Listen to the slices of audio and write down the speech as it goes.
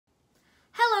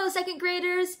second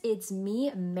graders, it's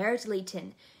me, Merit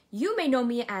Leighton. You may know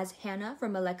me as Hannah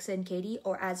from Alexa and Katie,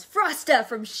 or as Frosta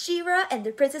from She-Ra and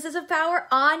the Princesses of Power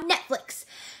on Netflix.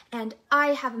 And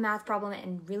I have a math problem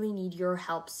and really need your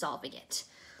help solving it.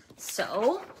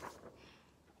 So,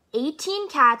 18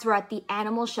 cats were at the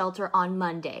animal shelter on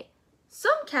Monday.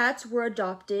 Some cats were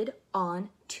adopted on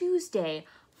Tuesday.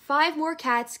 5 more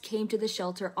cats came to the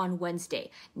shelter on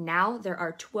Wednesday. Now there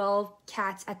are 12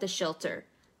 cats at the shelter.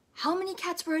 How many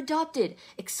cats were adopted?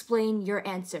 Explain your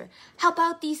answer. How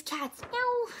about these cats?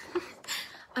 Meow.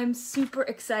 I'm super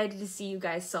excited to see you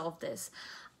guys solve this.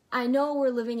 I know we're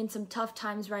living in some tough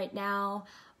times right now,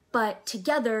 but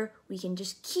together we can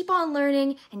just keep on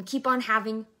learning and keep on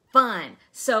having fun.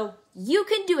 So you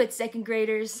can do it, second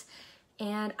graders.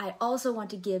 And I also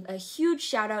want to give a huge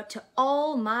shout out to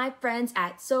all my friends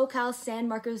at SoCal San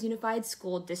Marcos Unified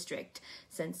School District,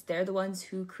 since they're the ones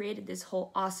who created this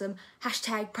whole awesome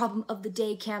 #Problem of the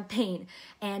Day campaign.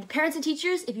 And parents and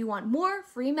teachers, if you want more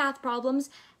free math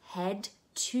problems, head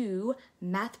to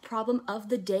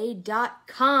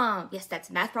mathproblemoftheday.com. Yes, that's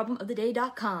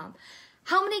mathproblemoftheday.com.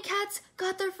 How many cats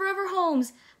got their forever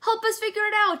homes? Help us figure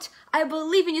it out. I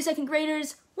believe in you, second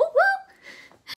graders.